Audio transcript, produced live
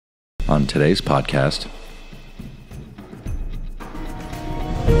On today's podcast,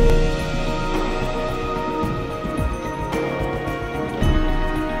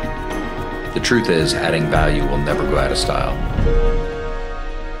 the truth is, adding value will never go out of style.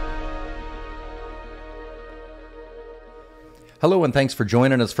 Hello, and thanks for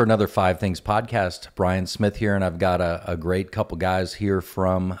joining us for another Five Things podcast. Brian Smith here, and I've got a great couple guys here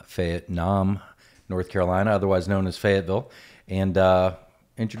from Fayetteville, North Carolina, otherwise known as Fayetteville. And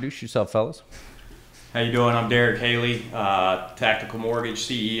introduce yourself, fellas. How you doing? I'm Darek Haley, Tactical Mortgage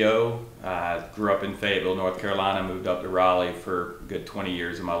CEO. Grew up in Fayetteville, North Carolina, moved up to Raleigh for a good 20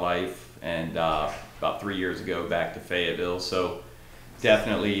 years of my life, and about 3 years ago back to Fayetteville. So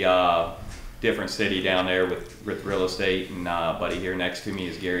definitely different city down there with real estate, and buddy here next to me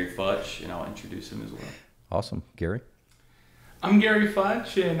is Gary Futch, and I'll introduce him as well. Awesome. Gary? I'm Gary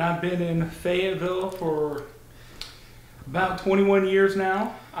Futch, and I've been in Fayetteville for about 21 years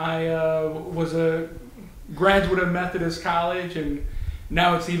now. I was a graduate of Methodist College, and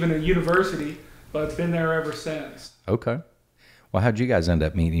now it's even a university, but I've been there ever since. Okay. Well, how'd you guys end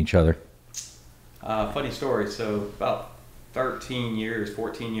up meeting each other? Funny story. So about 14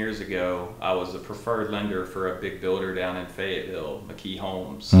 years ago, I was a preferred lender for a big builder down in Fayetteville, McKee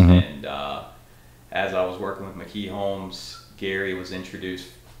Homes. And as I was working with McKee Homes, Gary was introduced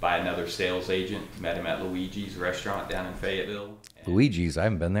by another sales agent. Met him at Luigi's restaurant down in Fayetteville. Luigi's, I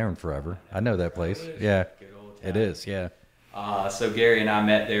haven't been there in forever. I know that place. Yeah, it is, yeah. So Gary and I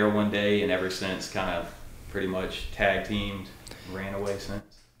met there one day, and ever since kind of pretty much tag teamed, ran away since.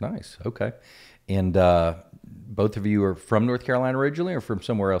 Nice, okay. And both of you are from North Carolina originally or from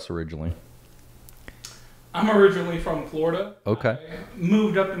somewhere else originally? I'm originally from Florida. Okay. I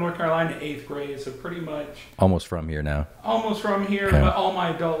moved up to North Carolina in 8th grade, so pretty much Almost from here now. almost from here, Yeah. but all my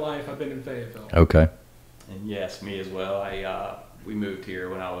adult life I've been in Fayetteville. Okay. And yes, me as well. We moved here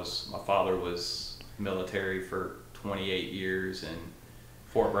when my father was military for 28 years, and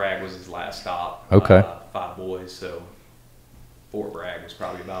Fort Bragg was his last stop. Okay. 5 boys, so Fort Bragg was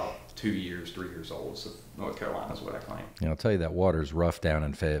probably about 3 years old. So North Carolina is what I claim. Yeah, I'll tell you that water's rough down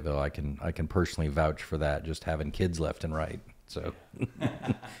in Fayetteville. I can personally vouch for that, just having kids left and right. So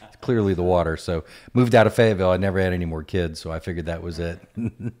it's clearly the water. So moved out of Fayetteville. I never had any more kids, so I figured that was it.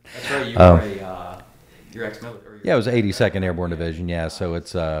 That's right. You were you're ex-military. Yeah, it was 82nd Airborne Division. Yeah, so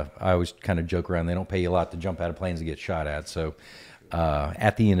it's I always kind of joke around. They don't pay you a lot to jump out of planes and get shot at. So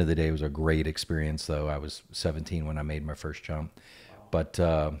at the end of the day, it was a great experience. Though I was 17 when I made my first jump, but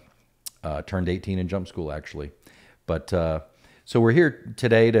turned 18 in jump school actually. But so we're here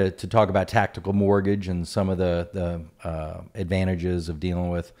today to talk about tactical mortgage and some of the advantages of dealing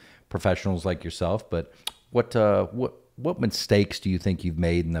with professionals like yourself. But what mistakes do you think you've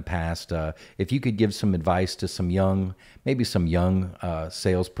made in the past? If you could give some advice to some young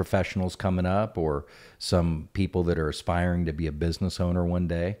sales professionals coming up, or some people that are aspiring to be a business owner one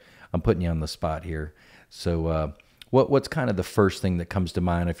day. I'm putting you on the spot here. So what's kind of the first thing that comes to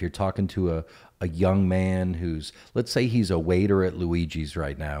mind if you're talking to a young man who's, let's say he's a waiter at Luigi's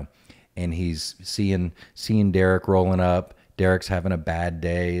right now, and he's seeing Darek rolling up. Derek's having a bad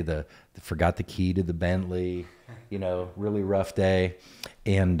day. Forgot the key to the Bentley. Really rough day.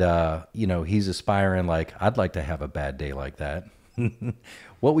 And, he's aspiring like, I'd like to have a bad day like that.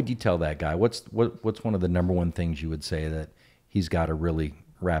 What would you tell that guy? What's one of the number one things you would say that he's got to really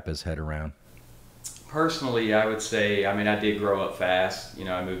wrap his head around? Personally, I would say, I did grow up fast.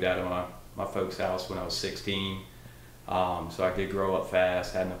 I moved out of my folks' house when I was 16. So I did grow up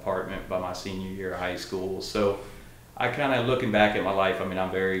fast, had an apartment by my senior year of high school. So I kind of, looking back at my life,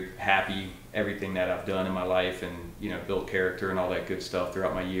 I'm very happy everything that I've done in my life, and built character and all that good stuff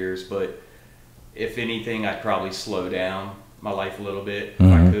throughout my years. But if anything, I'd probably slow down my life a little bit if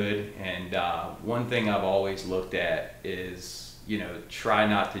I could. And one thing I've always looked at is, try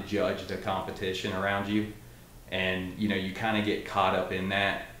not to judge the competition around you. And you kind of get caught up in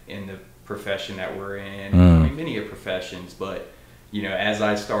that in the profession that we're in. Many of professions, but as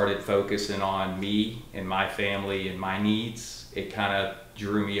I started focusing on me and my family and my needs, it kind of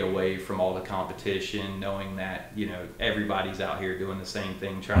drew me away from all the competition, knowing that, everybody's out here doing the same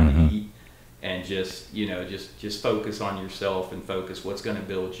thing, trying to eat, and just focus on yourself and focus what's going to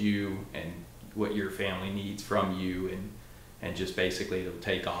build you and what your family needs from you, and just basically it'll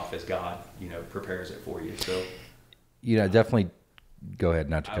take off as God, prepares it for you. So, definitely go ahead,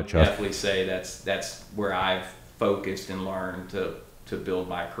 not to cut you off. off. Definitely say that's where I've focused and learned to build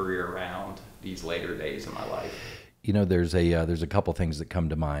my career around these later days of my life. There's a couple things that come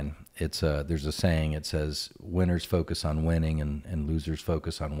to mind. There's a saying. It says, winners focus on winning and losers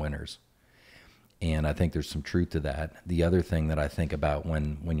focus on winners. And I think there's some truth to that. The other thing that I think about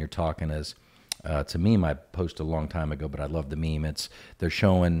when you're talking is, it's a meme I posted a long time ago, but I love the meme. They're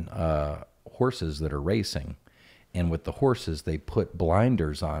showing horses that are racing, and with the horses they put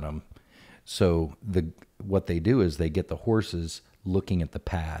blinders on them. So what they do is they get the horses looking at the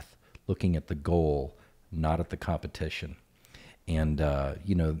path, looking at the goal, not at the competition. And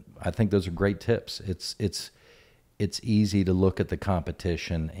you know, I think those are great tips. It's easy to look at the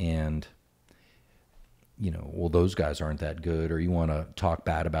competition and, you know, well, those guys aren't that good, or you want to talk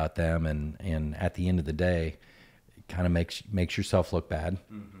bad about them, and at the end of the day, it kind of makes yourself look bad.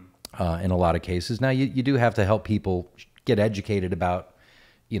 In a lot of cases. Now, you do have to help people get educated about,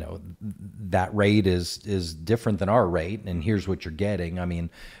 you know, that rate is different than our rate, and here's what you're getting. I mean,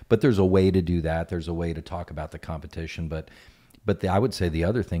 but there's a way to do that. There's a way to talk about the competition, but I would say the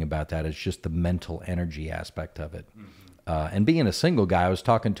other thing about that is just the mental energy aspect of it. And being a single guy, I was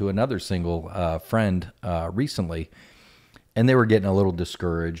talking to another single friend recently, and they were getting a little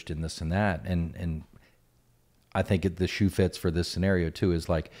discouraged and this and that. And I think the shoe fits for this scenario too, is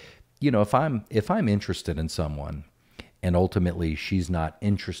like, you know, if I'm interested in someone and ultimately she's not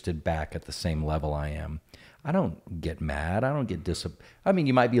interested back at the same level I am, I don't get mad. I don't get I mean,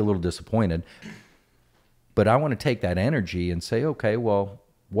 you might be a little disappointed, but I want to take that energy and say, okay, well,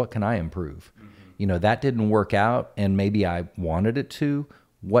 what can I improve? You know, that didn't work out and maybe I wanted it to.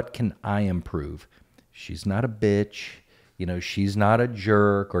 What can I improve? She's not a bitch. You know, she's not a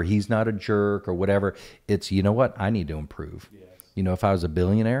jerk, or he's not a jerk, or whatever. It's, you know what? I need to improve. Yes. You know, if I was a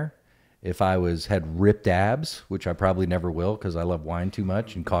billionaire, if I had ripped abs, which I probably never will because I love wine too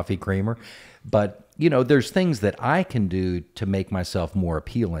much and coffee creamer. But, you know, there's things that I can do to make myself more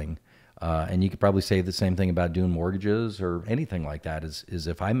appealing. And you could probably say the same thing about doing mortgages or anything like that, is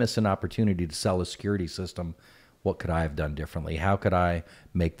if I miss an opportunity to sell a security system, what could I have done differently? How could I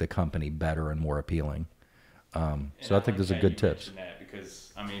make the company better and more appealing? So I think those are good tips. That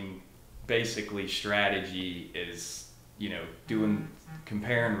because, I mean, basically strategy is, you know,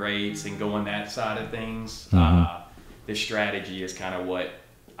 comparing rates and going that side of things. The strategy is kind of what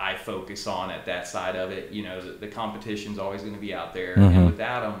I focus on at that side of it. You know, the competition's always going to be out there, and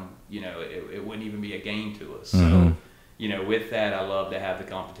without them, you know, it wouldn't even be a game to us. So, you know, with that, I love to have the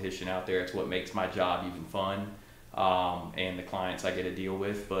competition out there. It's what makes my job even fun, and the clients I get to deal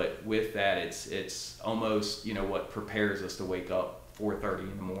with. But with that, it's almost, you know, what prepares us to wake up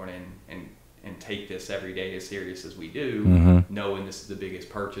 4:30 in the morning and take this every day as serious as we do, knowing this is the biggest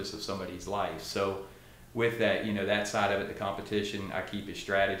purchase of somebody's life. So with that, you know, that side of it, the competition, I keep it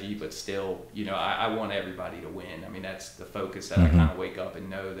strategy, but still, you know, I want everybody to win. I mean, that's the focus that I kind of wake up and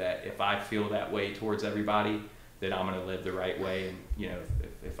know that if I feel that way towards everybody, then I'm going to live the right way. And, you know,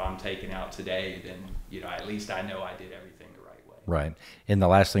 if I'm taken out today, then, you know, at least I know I did everything the right way. Right. And the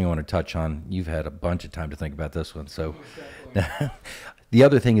last thing I want to touch on, you've had a bunch of time to think about this one. So the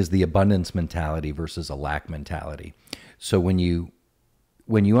other thing is the abundance mentality versus a lack mentality. So when you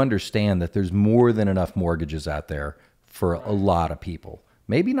understand that there's more than enough mortgages out there for a lot of people,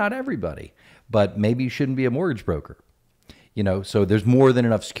 maybe not everybody, but maybe you shouldn't be a mortgage broker. You know, so there's more than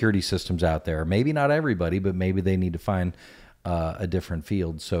enough security systems out there. Maybe not everybody, but maybe they need to find a different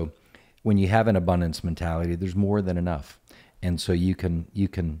field. So when you have an abundance mentality, there's more than enough. And so you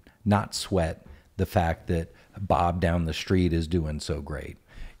can not sweat the fact that Bob down the street is doing so great.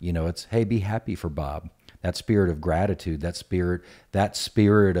 You know, it's, hey, be happy for Bob. That spirit of gratitude, that spirit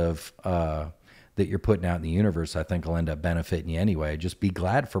of that you're putting out in the universe, I think will end up benefiting you anyway. Just be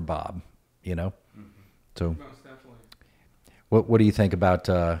glad for Bob, you know? So Most definitely. what do you think about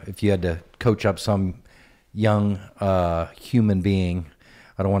if you had to coach up some young human being?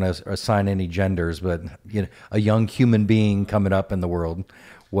 I don't want to assign any genders, but you know, a young human being coming up in the world,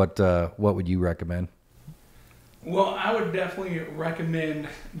 what would you recommend? Well, I would definitely recommend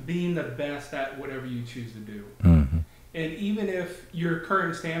being the best at whatever you choose to do. And even if your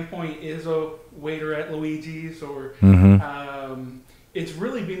current standpoint is a waiter at Luigi's, or it's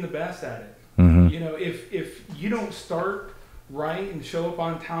really being the best at it. You know, if you don't start right and show up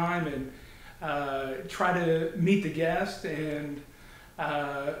on time and try to meet the guest and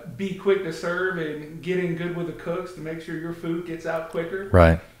be quick to serve and get in good with the cooks to make sure your food gets out quicker.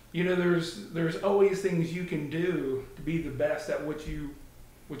 Right. You know, there's always things you can do to be the best at what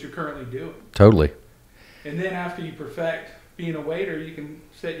you're currently doing. Totally. And then after you perfect being a waiter, you can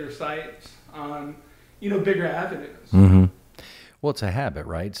set your sights on, you know, bigger avenues. Well, it's a habit,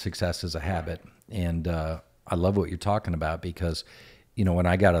 right? Success is a habit. And I love what you're talking about because, you know, when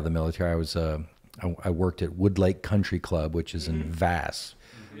I got out of the military, I worked at Woodlake Country Club, which is in Vass.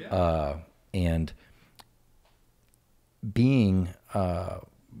 And being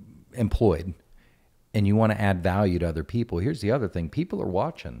employed, and you want to add value to other people. Here's the other thing. People are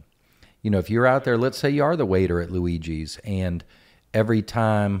watching. If you're out there, let's say you are the waiter at Luigi's, and every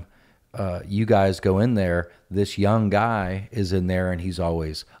time you guys go in there, this young guy is in there, and he's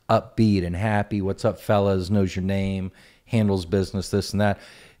always upbeat and happy. What's up, fellas? Knows your name, handles business, this and that.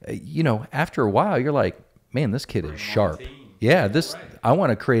 After a while, you're like, man, this kid is sharp. Yeah, I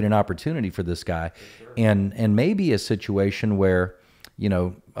want to create an opportunity for this guy, and maybe a situation where,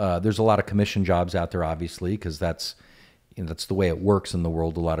 there's a lot of commission jobs out there, obviously, because that's the way it works in the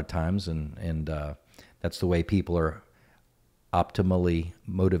world a lot of times, and that's the way people are optimally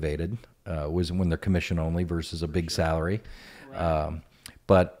motivated, was when they're commission only versus a big salary. Right.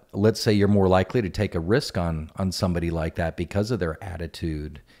 But let's say you're more likely to take a risk on somebody like that because of their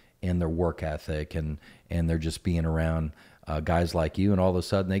attitude and their work ethic, and they're just being around guys like you, and all of a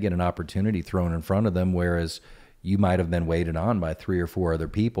sudden they get an opportunity thrown in front of them, whereas you might have been waited on by 3 or 4 other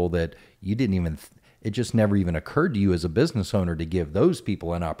people that you didn't even, it just never even occurred to you as a business owner to give those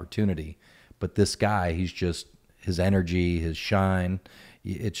people an opportunity. But this guy, he's just, his energy, his shine,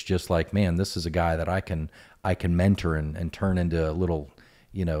 it's just like, man, this is a guy that I can mentor and turn into a little,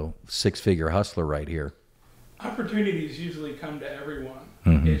 6-figure hustler right here. Opportunities usually come to everyone.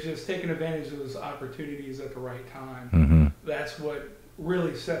 Mm-hmm. It's just taking advantage of those opportunities at the right time. Mm-hmm. That's what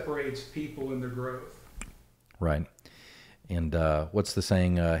really separates people in their growth. Right. And what's the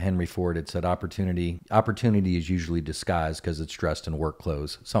saying? Henry Ford had said, opportunity is usually disguised because it's dressed in work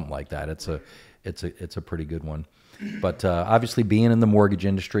clothes, something like that. It's a pretty good one. But obviously, being in the mortgage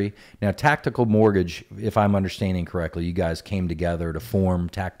industry now, Tactical Mortgage, if I'm understanding correctly, you guys came together to form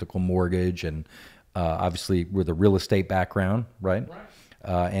Tactical Mortgage, and obviously with a real estate background, right?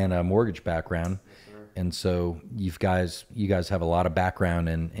 And a mortgage background. Yes, sir. And so you guys have a lot of background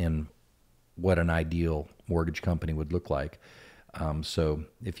in what an ideal mortgage company would look like. So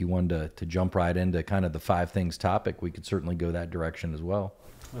if you wanted to jump right into kind of the 5 things topic, we could certainly go that direction as well.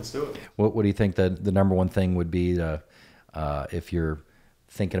 Let's do it. What do you think the number one thing would be if you're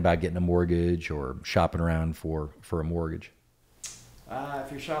thinking about getting a mortgage or shopping around for a mortgage?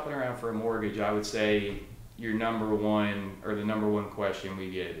 If you're shopping around for a mortgage, I would say the number one question we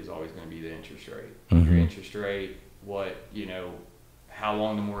get is always going to be the interest rate. Mm-hmm. Your interest rate, how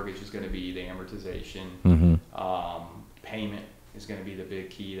long the mortgage is going to be, the amortization, Mm-hmm. Payment is going to be the big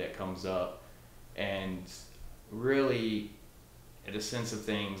key that comes up. And really, in a sense of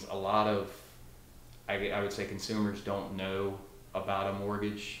things, a lot of, I would say, consumers don't know about a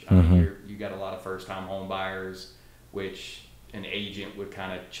mortgage. I Mm-hmm. mean, you got a lot of first-time home buyers, which an agent would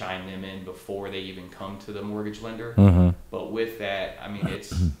kind of chime them in before they even come to the mortgage lender. Mm-hmm. But with that, I mean,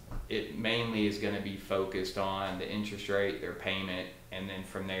 it mainly is going to be focused on the interest rate, their payment, and then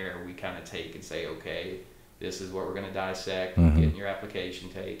from there we kind of take and say, okay, this is what we're going to dissect, Mm-hmm. getting your application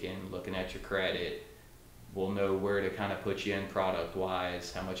taken, looking at your credit. We'll know where to kind of put you in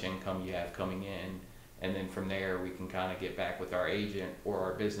product-wise, how much income you have coming in, and then from there we can kind of get back with our agent or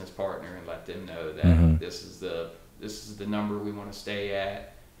our business partner and let them know that Mm-hmm. this is the number we want to stay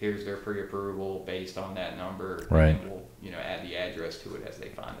at. Here's their pre-approval based on that number. Right. And we'll add the address to it as they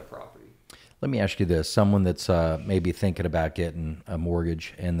find the property. Let me ask you this. Someone that's maybe thinking about getting a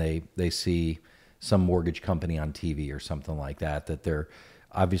mortgage, and they see some mortgage company on TV or something like that they're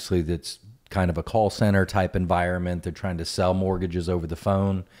obviously, that's kind of a call center type environment. They're trying to sell mortgages over the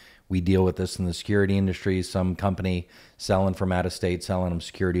phone. We deal with this in the security industry. Some company selling from out of state, selling them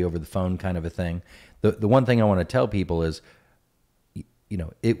security over the phone kind of a thing. The one thing I want to tell people is,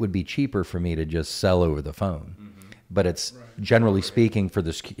 it would be cheaper for me to just sell over the phone. Mm-hmm. But it's generally speaking,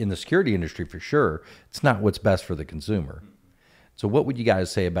 in the security industry for sure, it's not what's best for the consumer. Mm-hmm. So what would you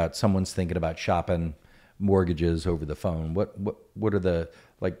guys say about someone's thinking about shopping mortgages over the phone? What are the,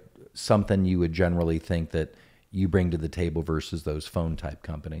 something you would generally think that you bring to the table versus those phone type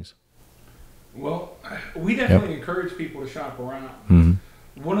companies? Well, we definitely encourage people to shop around.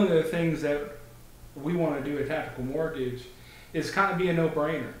 Mm-hmm. One of the things that we want to do at Tactical Mortgage is kind of be a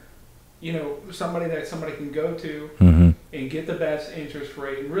no-brainer. Somebody that somebody can go to Mm-hmm. and get the best interest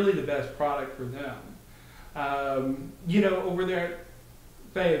rate and really the best product for them. Over there at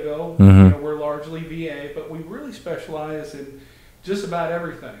Fayetteville, Mm-hmm. we're largely VA, but we really specialize in just about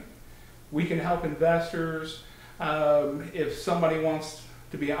everything. We can help investors. If somebody wants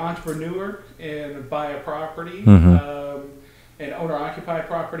to be an entrepreneur and buy a property, Mm-hmm. an owner-occupied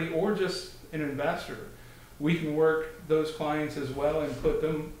property, or just an investor, we can work those clients as well and put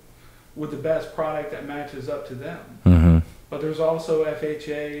them with the best product that matches up to them. Mm-hmm. But there's also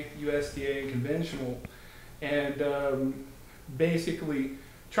FHA, USDA, and conventional, and basically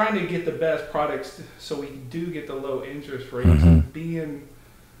trying to get the best products so we do get the low interest rates. Mm-hmm. Being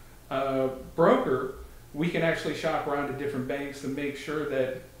a broker, we can actually shop around to different banks to make sure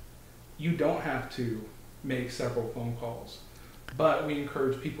that you don't have to make several phone calls. But we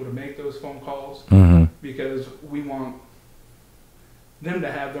encourage people to make those phone calls because we want them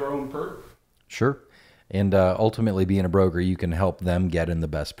to have their own proof. Sure. And ultimately, being a broker, you can help them get in the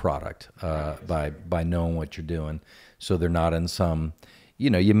best product by knowing what you're doing. So they're not in some,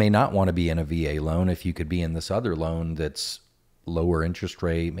 you may not want to be in a VA loan if you could be in this other loan that's lower interest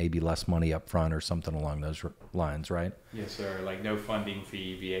rate, maybe less money up front or something along those lines, right? Yes, sir. Like no funding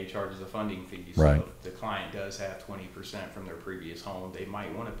fee. VA charges a funding fee. So right. if the client does have 20% from their previous home, they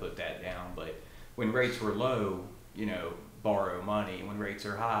might want to put that down. But when rates were low, borrow money. When rates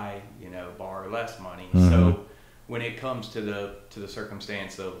are high, borrow less money. So when it comes to the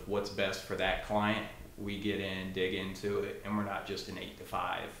circumstance of what's best for that client, we get in, dig into it, and we're not just an 8 to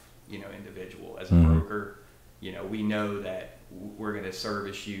 5, individual. As a broker, we know that we're going to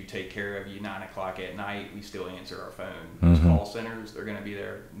service you, take care of you 9 o'clock at night. We still answer our phone. Those call centers, they're going to be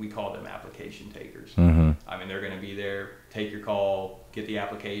there. We call them application takers. I mean, they're going to be there, take your call, get the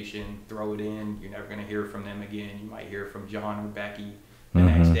application, throw it in. You're never going to hear from them again. You might hear from John or Becky the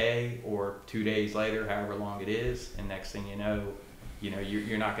next day or 2 days later, however long it is. And next thing you know,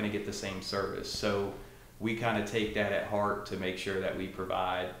 you're not going to get the same service. So we kind of take that at heart to make sure that we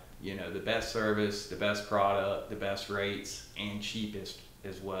provide the best service, the best product, the best rates, and cheapest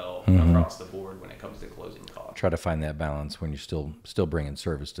as well across the board when it comes to closing costs. Try to find that balance when you're still bringing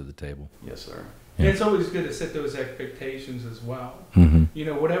service to the table. Yes, sir. And it's always good to set those expectations as well.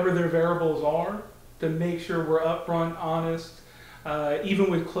 Whatever their variables are, to make sure we're upfront, honest,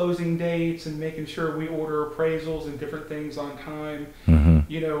 even with closing dates and making sure we order appraisals and different things on time.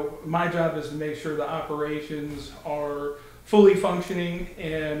 My job is to make sure the operations are fully functioning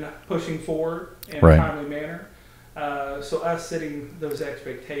and pushing forward in a timely manner. So us setting those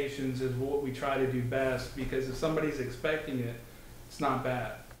expectations is what we try to do best, because if somebody's expecting it, it's not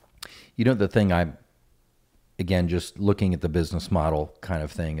bad. The thing again, just looking at the business model kind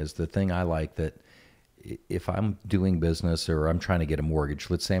of thing, is the thing I like, that if I'm doing business or I'm trying to get a mortgage,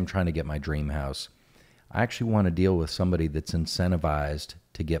 let's say I'm trying to get my dream house, I actually want to deal with somebody that's incentivized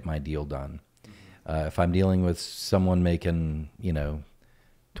to get my deal done. If I'm dealing with someone making,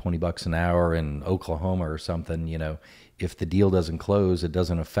 $20 an hour in Oklahoma or something, if the deal doesn't close, it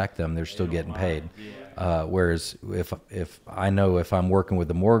doesn't affect them. They're still getting paid. Whereas if I know if I'm working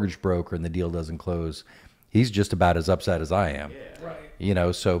with a mortgage broker and the deal doesn't close, he's just about as upset as I am.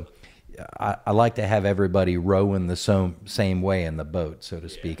 So I like to have everybody rowing the same way in the boat, so to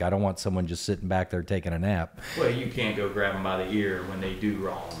speak. I don't want someone just sitting back there taking a nap. Well, you can't go grab them by the ear when they do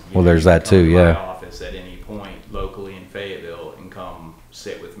wrong. There's that too, you can come to my office at any point locally in Fayetteville and come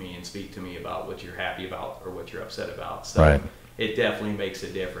sit with me and speak to me about what you're happy about or what you're upset about. So it definitely makes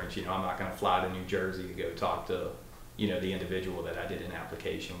a difference. I'm not going to fly to New Jersey to go talk to, the individual that I did an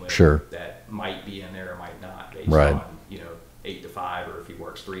application with that might be in there or might not based on, 8 to 5, or if he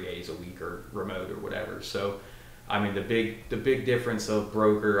works 3 days a week or remote or whatever. So, I mean, the big difference of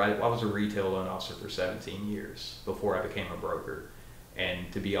broker, I was a retail loan officer for 17 years before I became a broker.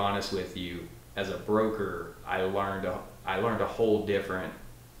 And to be honest with you, as a broker, I learned a whole different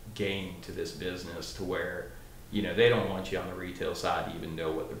game to this business, to where, they don't want you on the retail side to even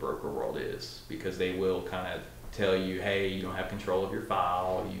know what the broker world is, because they will kind of tell you, hey, you don't have control of your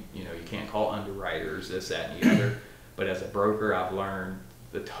file, you can't call underwriters, this, that, and the other. But as a broker, I've learned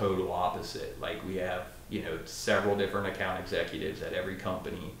the total opposite. Like, we have, several different account executives at every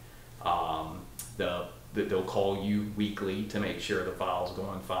company. They'll call you weekly to make sure the file's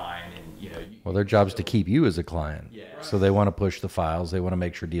going fine. And, their job's to keep you as a client. So they want to push the files. They want to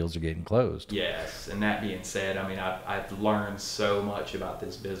make sure deals are getting closed. Yes. And that being said, I mean, I've learned so much about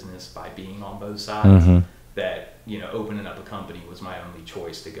this business by being on both sides. That, opening up a company was my only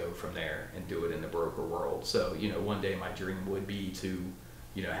choice to go from there and do it in the broker world. So, one day my dream would be to,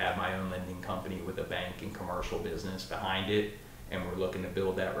 have my own lending company with a bank and commercial business behind it. And we're looking to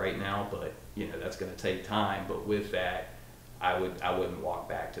build that right now, but, that's going to take time. But with that, I wouldn't walk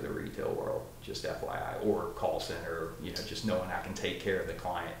back to the retail world, just FYI, or call center, just knowing I can take care of the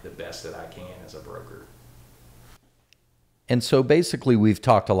client the best that I can as a broker. And so basically, we've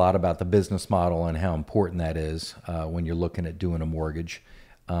talked a lot about the business model and how important that is when you're looking at doing a mortgage.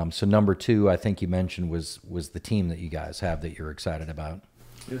 So number 2, I think you mentioned, was the team that you guys have that you're excited about.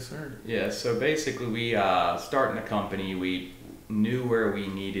 Yes, sir. Yeah, so basically we, starting a company, we knew where we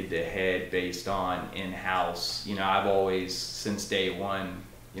needed to head based on in-house. I've always, since day one,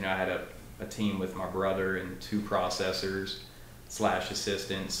 I had a team with my brother and 2 processors /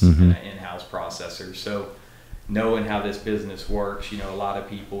 assistants and an in-house processor. So knowing how this business works, a lot of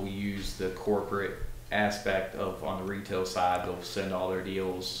people use the corporate aspect of on the retail side, they'll send all their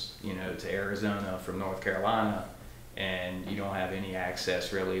deals, you know, to Arizona from North Carolina, and you don't have any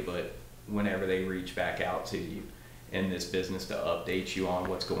access really, but whenever they reach back out to you in this business to update you on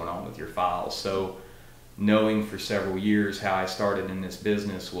what's going on with your files. So knowing for several years how I started in this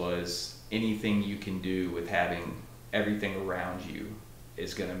business was anything you can do with having everything around you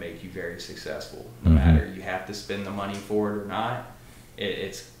is going to make you very successful. No matter you have to spend the money for it or not,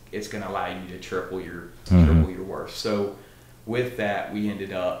 it's going to allow you to triple your worth. So with that, we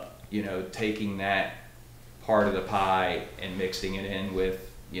ended up, you know, taking that part of the pie and mixing it in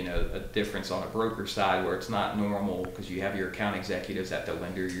with, you know, a difference on a broker side where it's not normal because you have your account executives at the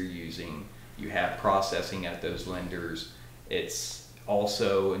lender you're using, you have processing at those lenders. It's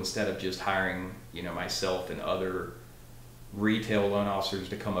also, instead of just hiring, you know, myself and other retail loan officers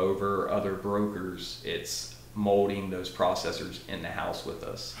to come over, other brokers, it's molding those processors in the house with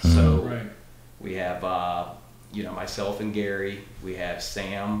us. So we have, you know, myself and Gary, we have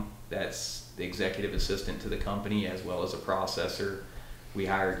Sam, that's the executive assistant to the company as well as a processor. We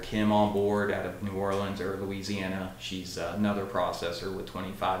hired Kim on board out of New Orleans or Louisiana. She's another processor with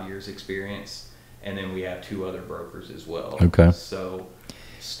 25 years experience. And then we have 2 other brokers as well. Okay. So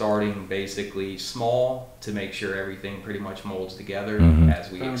starting basically small to make sure everything pretty much molds together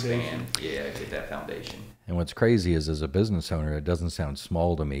as we expand. Yeah, get that foundation. And what's crazy is, as a business owner, it doesn't sound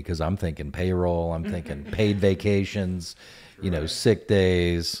small to me because I'm thinking payroll, I'm thinking paid vacations, you know, sick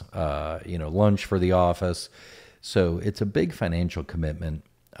days, you know, lunch for the office. So it's a big financial commitment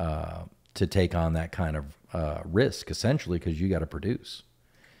to take on that kind of risk, essentially, because you got to produce.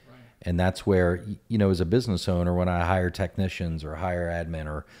 Right. And that's where, you know, as a business owner, when I hire technicians or hire admin,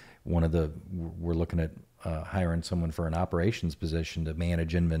 or we're looking at hiring someone for an operations position to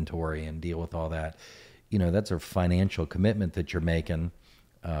manage inventory and deal with all that, you know, that's a financial commitment that you're making.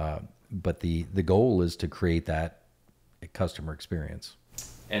 But the goal is to create that customer experience.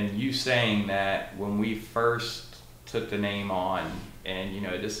 And you saying that, when we first took the name on, and you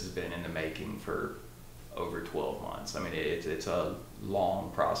know, this has been in the making for over 12 months. I mean, it's a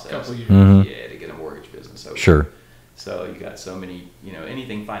long process. Couple years. Yeah, to get a mortgage business open. Sure. So you got so many, you know,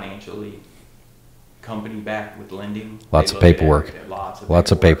 anything financially company backed with lending. Lots of paperwork.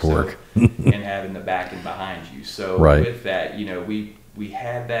 Lots of paperwork. So, and having the backing behind you. So with that, you know, we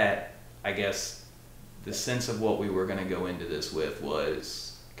had that, I guess, the sense of what we were going to go into this with was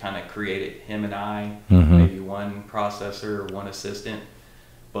kind of created him and I, maybe one processor, one assistant.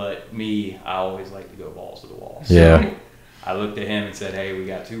 But me, I always like to go balls to the wall. So I looked at him and said, hey, we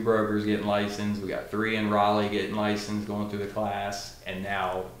got 2 brokers getting licensed. We got 3 in Raleigh getting licensed, going through the class. And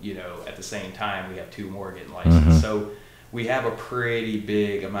now, you know, at the same time, we have 2 more getting licensed. So we have a pretty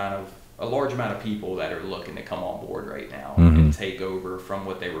big a large amount of people that are looking to come on board right now and take over from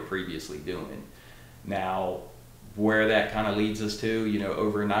what they were previously doing. Now, where that kind of leads us to, you know,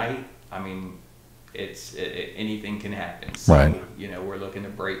 overnight, I mean, anything can happen. So, you know, we're looking to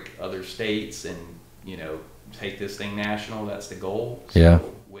break other states and, you know, take this thing national. That's the goal.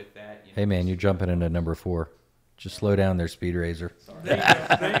 So with that, you know, hey man, you're jumping into number 4. Just slow down there, Speed Razor. There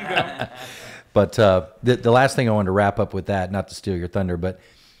you go. But the last thing I wanted to wrap up with that, not to steal your thunder, but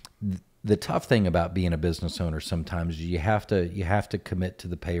the tough thing about being a business owner sometimes is you have to commit to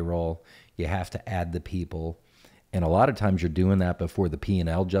the payroll. You have to add the people. And a lot of times you're doing that before the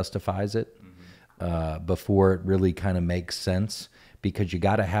P&L justifies it, before it really kind of makes sense, because you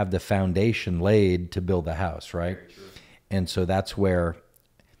got to have the foundation laid to build the house, right? And so that's where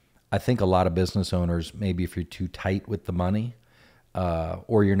I think a lot of business owners, maybe if you're too tight with the money,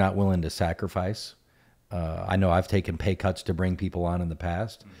 or you're not willing to sacrifice. I know I've taken pay cuts to bring people on in the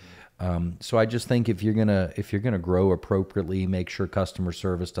past. So I just think if you're gonna grow appropriately, make sure customer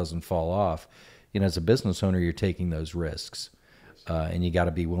service doesn't fall off. You know, as a business owner, you're taking those risks, and you got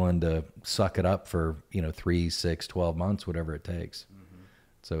to be willing to suck it up for, you know, 3, 6, 12 months, whatever it takes.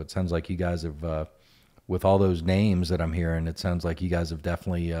 So it sounds like you guys have, with all those names that I'm hearing, it sounds like you guys have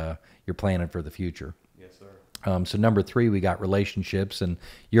definitely you're planning for the future. Yes, sir. So number 3, we got relationships, and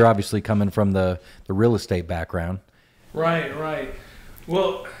you're obviously coming from the real estate background. Right.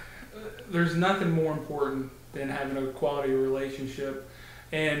 Well, there's nothing more important than having a quality relationship.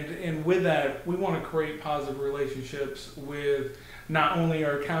 And with that, we want to create positive relationships with not only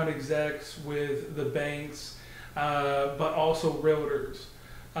our account execs, with the banks, but also realtors.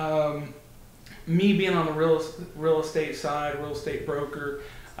 Me being on the real estate side, real estate broker,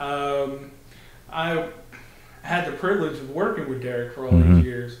 I had the privilege of working with Darek for all these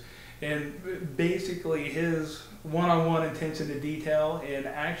years. And basically his one-on-one attention to detail and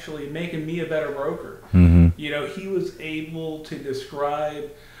actually making me a better broker. You know, he was able to describe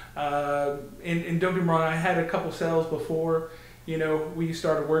And don't get me wrong, I had a couple sales before, we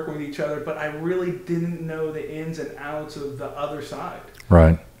started working with each other, but I really didn't know the ins and outs of the other side.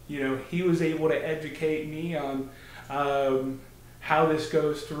 Right. He was able to educate me on how this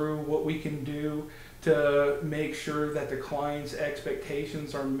goes through, what we can do to make sure that the client's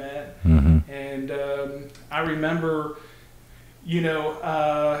expectations are met. And I remember,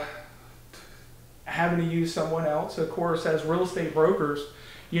 having to use someone else. Of course, as real estate brokers,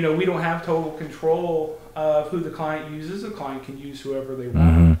 we don't have total control of who the client uses. The client can use whoever they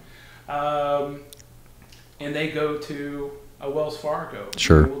want. And they go to a Wells Fargo.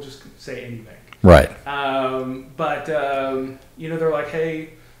 Sure. We'll just say any bank. Right. But they're like,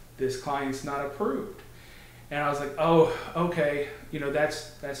 hey, this client's not approved. And I was like, oh, okay,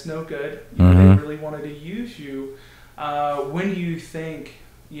 that's no good. They really wanted to use you. When do you think,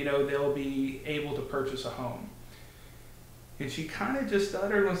 they'll be able to purchase a home? And she kind of just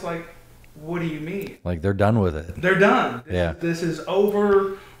stuttered and was like, what do you mean? Like they're done with it. They're done. Yeah. This is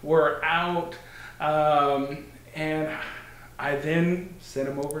over. We're out. And I then sent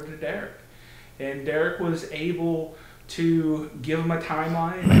him over to Darek. And Darek was able to give them a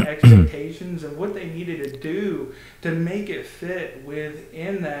timeline, expectations, and what they needed to do to make it fit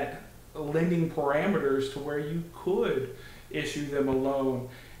within that lending parameters to where you could issue them a loan.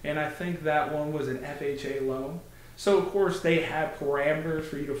 And I think that one was an FHA loan. So of course they have parameters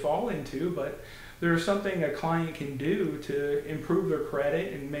for you to fall into, but there's something a client can do to improve their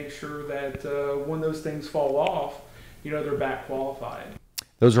credit and make sure that when those things fall off, they're back qualified.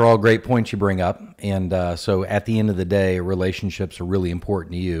 Those are all great points you bring up. And so at the end of the day, relationships are really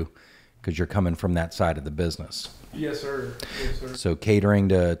important to you because you're coming from that side of the business. Yes, sir. Yes, sir. So catering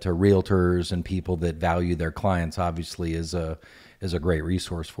to realtors and people that value their clients obviously is a great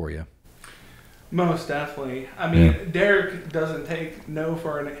resource for you. Most definitely. I mean, Darek doesn't take no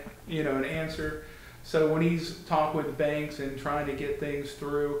for an answer. So when he's talking with banks and trying to get things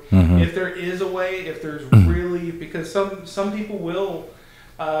through, if there is a way, if there's really, because some people will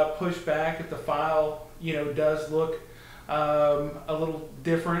push back if the file, does look a little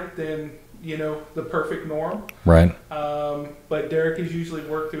different than, the perfect norm. Right. But Darek has usually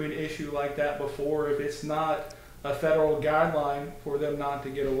worked through an issue like that before. If it's not a federal guideline for them not to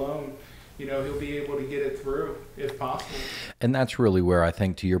get a loan, he'll be able to get it through if possible. And that's really where I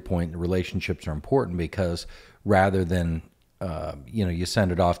think, to your point, relationships are important because rather than, you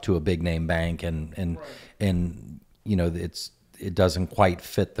send it off to a big name bank and it doesn't quite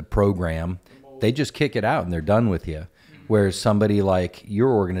fit the program, they just kick it out and they're done with you. Whereas somebody like your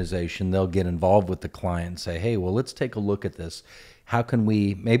organization, they'll get involved with the client and say, hey, well, let's take a look at this. How can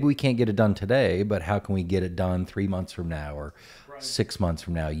maybe we can't get it done today, but how can we get it done 3 months from now or 6 months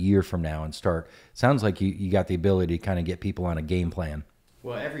from now, a year from now, and start? Sounds like you got the ability to kind of get people on a game plan.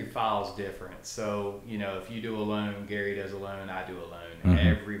 Well, every file is different. So, if you do a loan, Gary does a loan, I do a loan.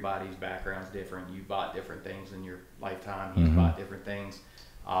 Everybody's background's different. You bought different things in your lifetime. He's bought different things.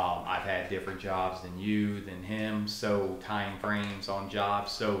 I've had different jobs than you, than him. So time frames on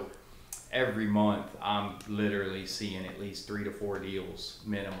jobs. So every month I'm literally seeing at least 3 to 4 deals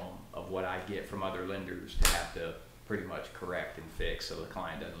minimum of what I get from other lenders to have to pretty much correct and fix so the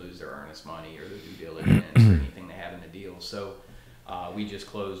client doesn't lose their earnest money or their due diligence or anything they have in the deal. So we just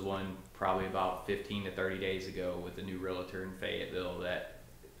closed one probably about 15 to 30 days ago with a new realtor in Fayetteville that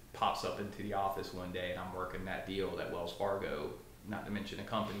pops up into the office one day, and I'm working that deal that Wells Fargo, not to mention a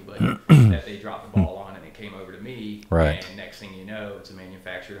company, but that they dropped the ball on and it came over to me. Right. And next thing you know, it's a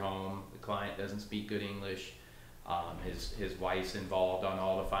manufactured home. The client doesn't speak good English. His wife's involved on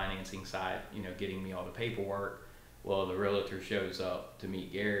all the financing side, getting me all the paperwork. Well, the realtor shows up to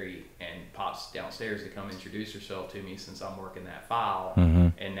meet Gary and pops downstairs to come introduce herself to me since I'm working that file,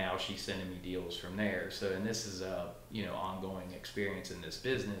 and now she's sending me deals from there. So, and this is a ongoing experience in this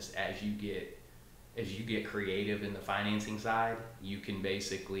business. As you get creative in the financing side, you can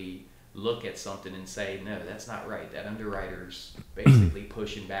basically look at something and say, no, that's not right. That underwriter's basically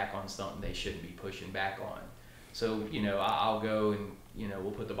pushing back on something they shouldn't be pushing back on. So, I'll go and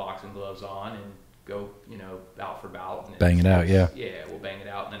we'll put the boxing gloves on and go, bout for bout. And bang it out, yeah. Yeah, we'll bang it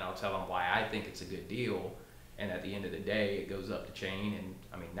out, and then I'll tell them why I think it's a good deal. And at the end of the day, it goes up the chain, and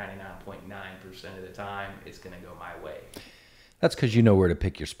 99.9% of the time, it's going to go my way. That's because you know where to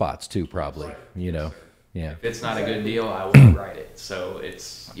pick your spots too, probably. Right. Yeah. If it's not a good deal, I won't write it. So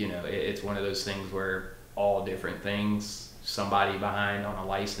it's it's one of those things where all different things, somebody behind on a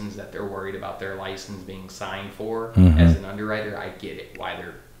license that they're worried about their license being signed for as an underwriter, I get it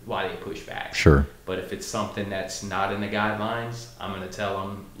why they push back. Sure. But if it's something that's not in the guidelines, I'm going to tell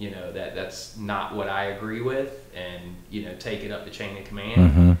them, that's not what I agree with, and take it up the chain of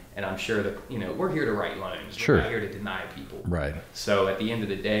command And I'm sure that, we're here to write loans. Sure. We're not here to deny people. Right. So at the end of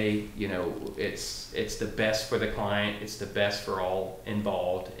the day, it's the best for the client. It's the best for all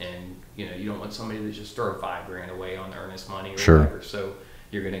involved. And, you don't want somebody to just throw $5,000 away on earnest money or Sure. whatever. So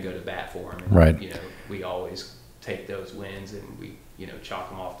you're going to go to bat for them. And, Right. We always take those wins and we, chalk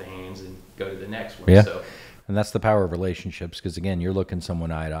them off the hands and go to the next one. Yeah. So, And that's the power of relationships, because again, you're looking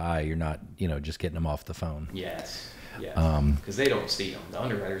someone eye to eye. You're not, just getting them off the phone. yes. Because they don't see them. The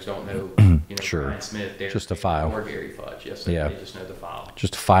underwriters don't know, Sure. Brian Smith, Darek, Just a file. or Gary Futch. Yes, sir. Yeah. They just know the file.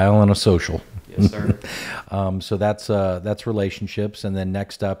 Just a file and a social. Yes, sir. So that's relationships, and then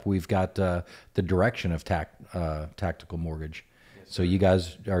next up we've got the direction of tactical mortgage. Yes, So you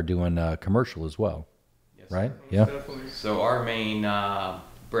guys are doing commercial as well, Yes, right? sir. Yeah. Definitely. So our main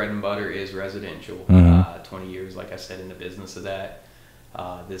bread and butter is residential. Mhm. 20 years, like I said, in the business of that.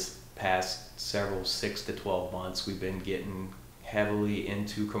 This past 6 to 12 months, we've been getting heavily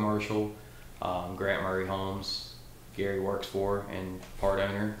into commercial. Grant Murray Homes, Gary works for and part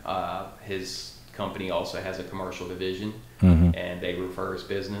owner. His company also has a commercial division, Mhm. and they refer his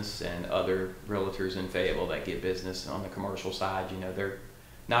business and other realtors in Fayetteville that get business on the commercial side. They're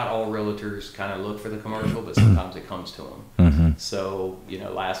not all realtors kind of look for the commercial, but sometimes it comes to them. Mhm. So,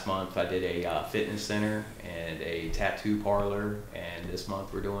 last month I did a fitness center and a tattoo parlor, and this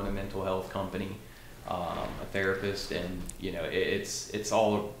month we're doing a mental health company, a therapist, and it's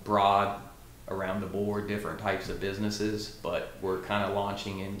all broad around the board, different types of businesses, but we're kind of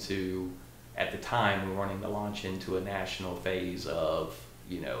launching into, at the time, we're wanting to launch into a national phase of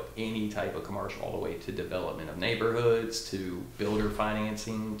any type of commercial, all the way to development of neighborhoods, to builder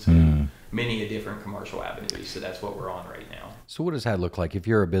financing, to many different commercial avenues. So that's what we're on right now. So what does that look like if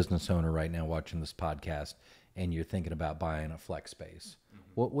you're a business owner right now watching this podcast and you're thinking about buying a flex space?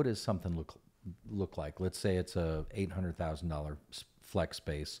 What does something look like? Let's say it's a $800,000 flex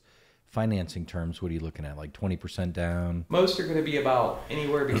space. Financing terms, what are you looking at? Like 20% down? Most are going to be about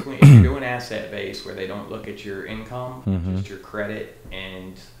anywhere between, if you're doing asset base where they don't look at your income, just your credit,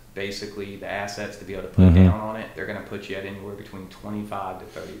 and basically the assets to be able to put down on it, they're going to put you at anywhere between 25 to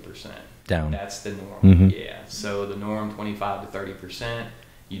 30%. Down. That's the norm. Yeah. So the norm, 25 to 30%.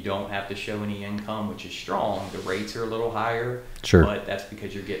 You don't have to show any income, which is strong. The rates are a little higher. Sure. But that's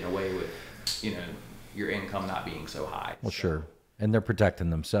because you're getting away with, your income not being so high. Well, sure. And they're protecting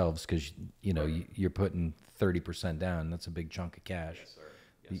themselves because, you're putting 30% down. That's a big chunk of cash. Yes, sir.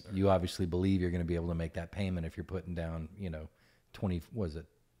 Yes, sir. You obviously believe you're going to be able to make that payment if you're putting down,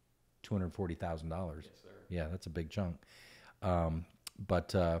 $240,000. Yes, sir. Yeah, that's a big chunk.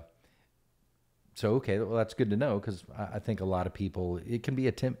 So, okay, well, that's good to know, because I think a lot of people, it can be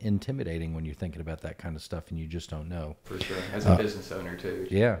intimidating when you're thinking about that kind of stuff and you just don't know. For sure. As a business owner, too.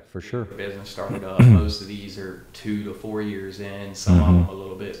 Yeah, for sure. Business started up. Most of these are 2 to 4 years in. Some of them a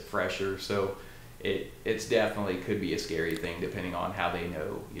little bit fresher. So it's definitely could be a scary thing depending on how they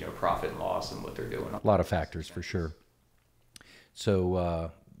know, profit and loss and what they're doing. A lot of factors for sure. So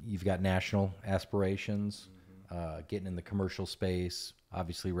you've got national aspirations, getting in the commercial space.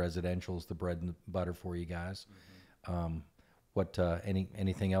 Obviously, residential is the bread and butter for you guys.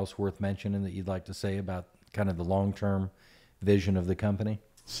 Anything else worth mentioning that you'd like to say about kind of the long-term vision of the company?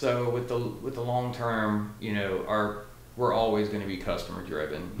 So with the long term, we're always going to be customer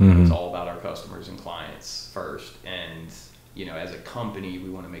driven. It's all about our customers and clients first, and as a company, we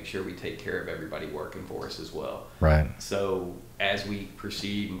want to make sure we take care of everybody working for us as well. Right. So as we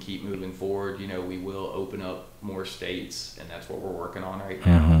proceed and keep moving forward, we will open up more states, and that's what we're working on right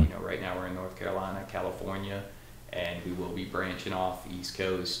now. Right now we're in North Carolina, California, and we will be branching off East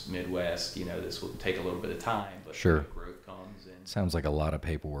Coast, Midwest. This will take a little bit of time, but sure. Growth comes in. Sounds like a lot of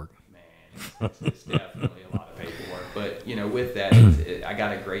paperwork. Man, it's definitely a lot of paperwork. But with that, I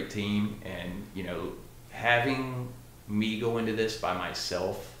got a great team, and having me go into this by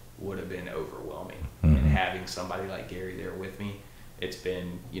myself would have been overwhelming. And having somebody like Gary there with me, it's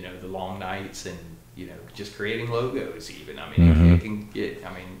been the long nights and just creating logos even. I mean, it can get,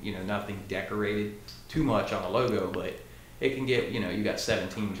 nothing decorated too much on a logo, but it can get, you got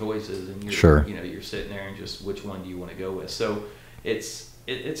 17 choices, and you're sure. You're sitting there and just which one do you want to go with. So it's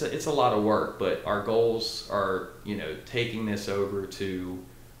a lot of work, but our goals are taking this over to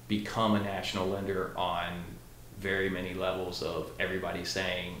become a national lender on very many levels of everybody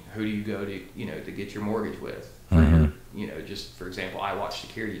saying, who do you go to to get your mortgage with? For your, just for example, I Watch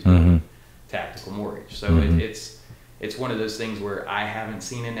Securities tactical mortgage. So it's one of those things where I haven't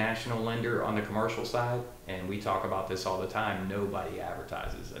seen a national lender on the commercial side, and we talk about this all the time. Nobody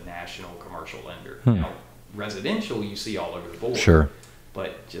advertises a national commercial lender. Now, residential you see all over the board. Sure.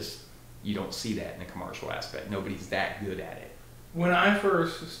 But just you don't see that in the commercial aspect. Nobody's that good at it. when I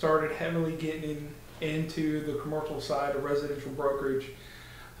first started heavily getting into the commercial side of residential brokerage,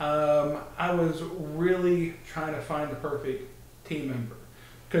 I was really trying to find the perfect team member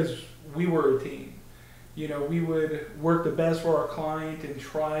because we were a team. You know, we would work the best for our client and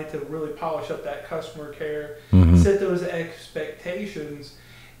try to really polish up that customer care, set those expectations,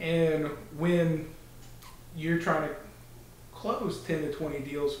 and when you're trying to close 10 to 20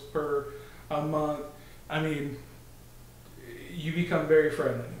 deals per a month, I mean, you become very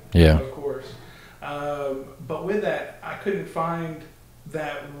friendly, of course. But with that, I couldn't find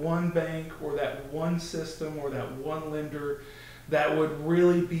that one bank or that one system or that one lender that would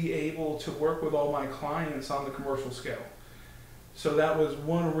really be able to work with all my clients on the commercial scale. So that was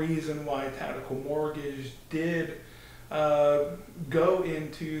one reason why Tactical Mortgage did go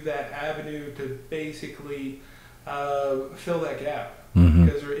into that avenue to basically fill that gap,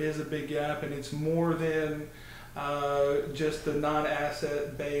 because there is a big gap, and it's more than just the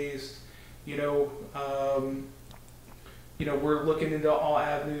non-asset based. We're looking into all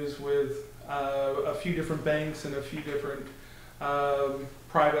avenues with a few different banks and a few different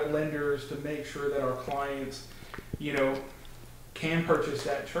private lenders to make sure that our clients, can purchase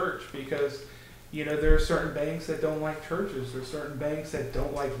that church, because there are certain banks that don't like churches. There's certain banks that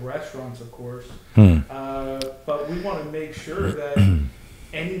don't like restaurants, of course. But we want to make sure that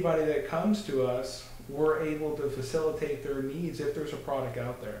anybody that comes to us, we're able to facilitate their needs if there's a product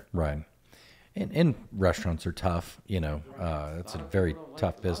out there. Right. And restaurants are tough, it's a very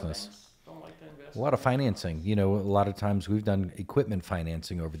tough business. A lot of financing, a lot of times we've done equipment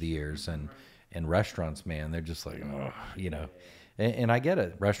financing over the years, and restaurants, man, they're just like, and I get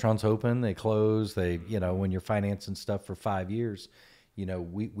it. Restaurants open, they close, when you're financing stuff for 5 years,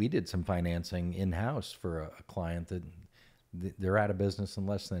 we did some financing in-house for a client that they're out of business in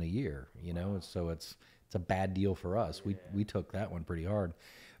less than a year, so it's a bad deal for us. We took that one pretty hard.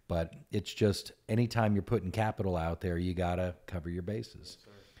 But it's just anytime you're putting capital out there, you got to cover your bases.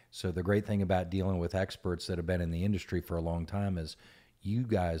 So the great thing about dealing with experts that have been in the industry for a long time is you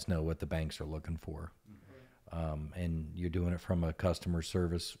guys know what the banks are looking for. And you're doing it from a customer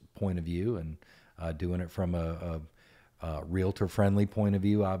service point of view, and doing it from a realtor-friendly point of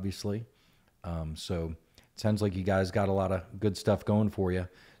view, obviously. So it sounds like you guys got a lot of good stuff going for you.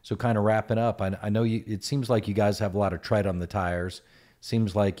 So kind of wrapping up, I know it seems like you guys have a lot of tread on the tires.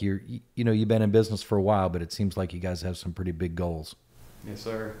 Seems like you've been in business for a while, but it seems like you guys have some pretty big goals. Yes,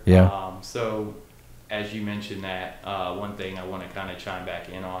 sir. Yeah. So as you mentioned that, one thing I want to kind of chime back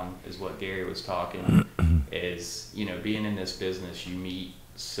in on is what Gary was talking is, being in this business, you meet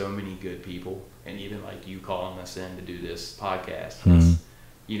so many good people, and even like you calling us in to do this podcast.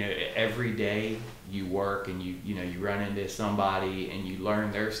 Every day you work and you run into somebody and you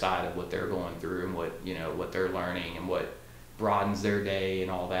learn their side of what they're going through and what they're learning and what broadens their day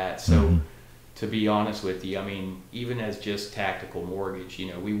and all that. So to be honest with you, I mean, even as just Tactical Mortgage,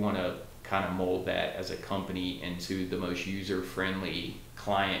 we want to kind of mold that as a company into the most user-friendly,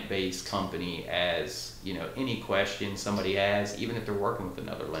 client-based company as, any question somebody has, even if they're working with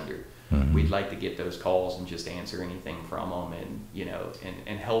another lender. We'd like to get those calls and just answer anything from them and,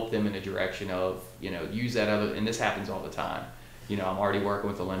 and help them in a direction of, use that other, and this happens all the time. I'm already working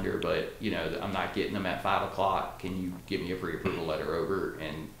with a lender, but, I'm not getting them at 5 o'clock. Can you give me a pre-approval letter over?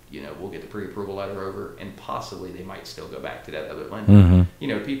 And, we'll get the pre-approval letter over, and possibly they might still go back to that other lender.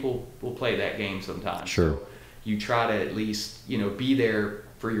 People will play that game sometimes. Sure. So you try to at least, be there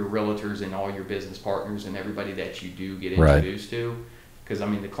for your realtors and all your business partners and everybody that you do get introduced to. Because,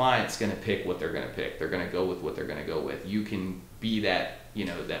 the client's going to pick what they're going to pick. They're going to go with what they're going to go with. You can be that,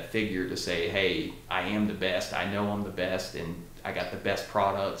 that figure to say, hey, I am the best. I know I'm the best, and I got the best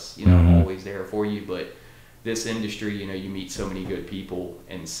products. I'm always there for you. But this industry, you meet so many good people,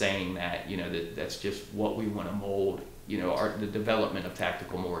 and saying that, that's just what we want to mold. The development of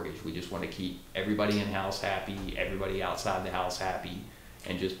Tactical Mortgage. We just want to keep everybody in-house happy, everybody outside the house happy,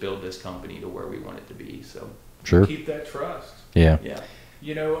 and just build this company to where we want it to be. So sure. Keep that trust. Yeah.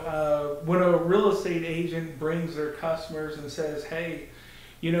 When a real estate agent brings their customers and says, hey,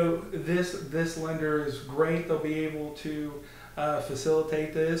 this lender is great, they'll be able to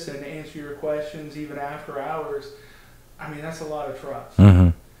facilitate this and answer your questions even after hours. That's a lot of trust.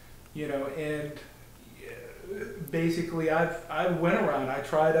 And basically I went around, I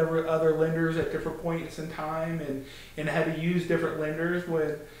tried other lenders at different points in time and had to use different lenders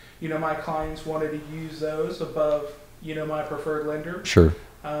when, my clients wanted to use those above, my preferred lender. Sure.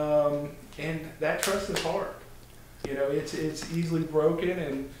 And that trust is hard. It's easily broken,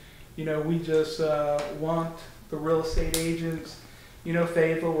 and, we just want the real estate agents,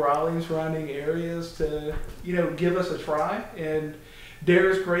 Fayetteville, Raleigh, surrounding areas to, give us a try. And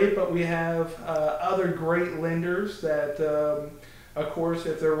Darek's great, but we have other great lenders that, of course,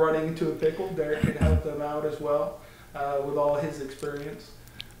 if they're running into a pickle, Darek can help them out as well with all his experience.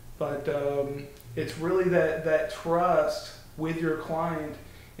 But it's really that trust with your client,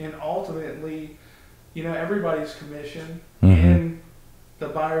 and ultimately, everybody's commission and the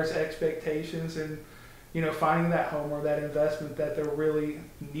buyer's expectations, and finding that home or that investment that they're really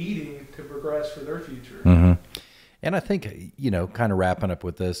needing to progress for their future. And I think, kind of wrapping up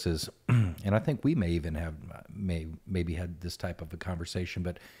with this is, and I think we may even have maybe had this type of a conversation,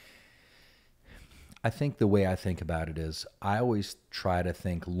 but I think the way I think about it is I always try to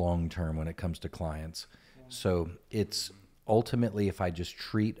think long term when it comes to clients. So it's ultimately, if I just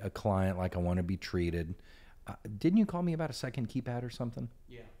treat a client like I want to be treated. Didn't you call me about a second keypad or something?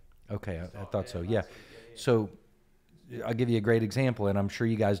 Yeah. Okay, I thought so. Yeah. So I'll give you a great example, and I'm sure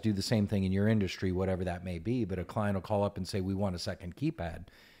you guys do the same thing in your industry, whatever that may be, but a client will call up and say, we want a second keypad.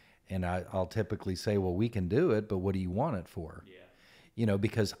 And I'll typically say, well, we can do it, but what do you want it for? Yeah.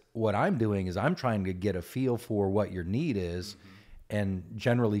 Because what I'm doing is I'm trying to get a feel for what your need is. And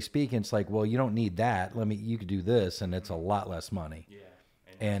generally speaking, it's like, well, you don't need that. You could do this, and it's a lot less money. Yeah.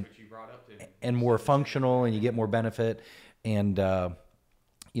 And what you brought up and more functional, and you get more benefit. And, a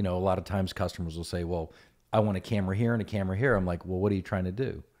lot of times customers will say, well, I want a camera here and a camera here. I'm like, well, what are you trying to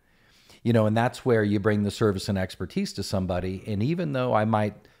do? And that's where you bring the service and expertise to somebody. And even though I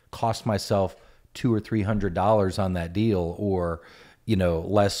might cost myself $200 or $300 on that deal, or,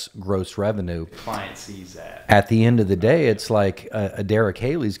 less gross revenue, the client sees that. At the end of the day, it's like a Darek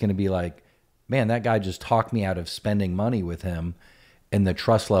Haley's going to be like, man, that guy just talked me out of spending money with him. And the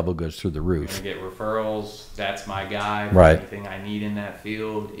trust level goes through the roof. I get referrals. That's my guy. Right. Anything I need in that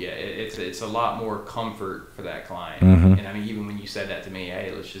field. Yeah, it's a lot more comfort for that client. And I mean, even when you said that to me,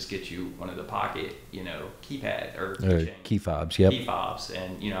 hey, let's just get you one of the pocket, keypad or key fobs. Yep. Key fobs.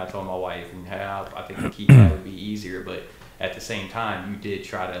 And I told my wife, and hey, I think the keypad would be easier, but at the same time, you did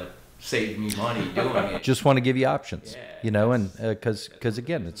try to save me money doing it. Just want to give you options, and because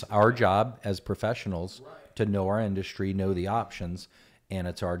again, it's our job as professionals to know our industry, know the options, and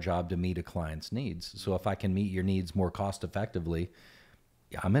it's our job to meet a client's needs. So if I can meet your needs more cost effectively,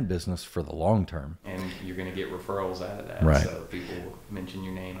 I'm in business for the long term. And you're going to get referrals out of that. Right. So people mention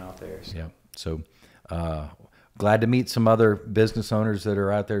your name out there. So. Yeah. So glad to meet some other business owners that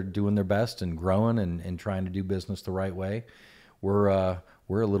are out there doing their best and growing and trying to do business the right way. We're a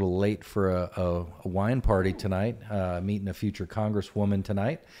little late for a wine party tonight, meeting a future Congresswoman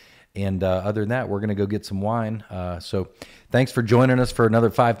tonight. And other than that, we're going to go get some wine. So thanks for joining us for another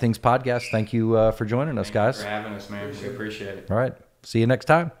Five Things podcast. Thank you for joining us, guys. Thanks for having us, man. We appreciate it. All right. See you next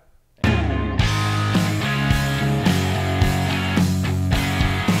time.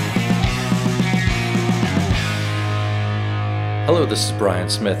 Hello, this is Brian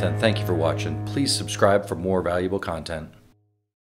Smith, and thank you for watching. Please subscribe for more valuable content.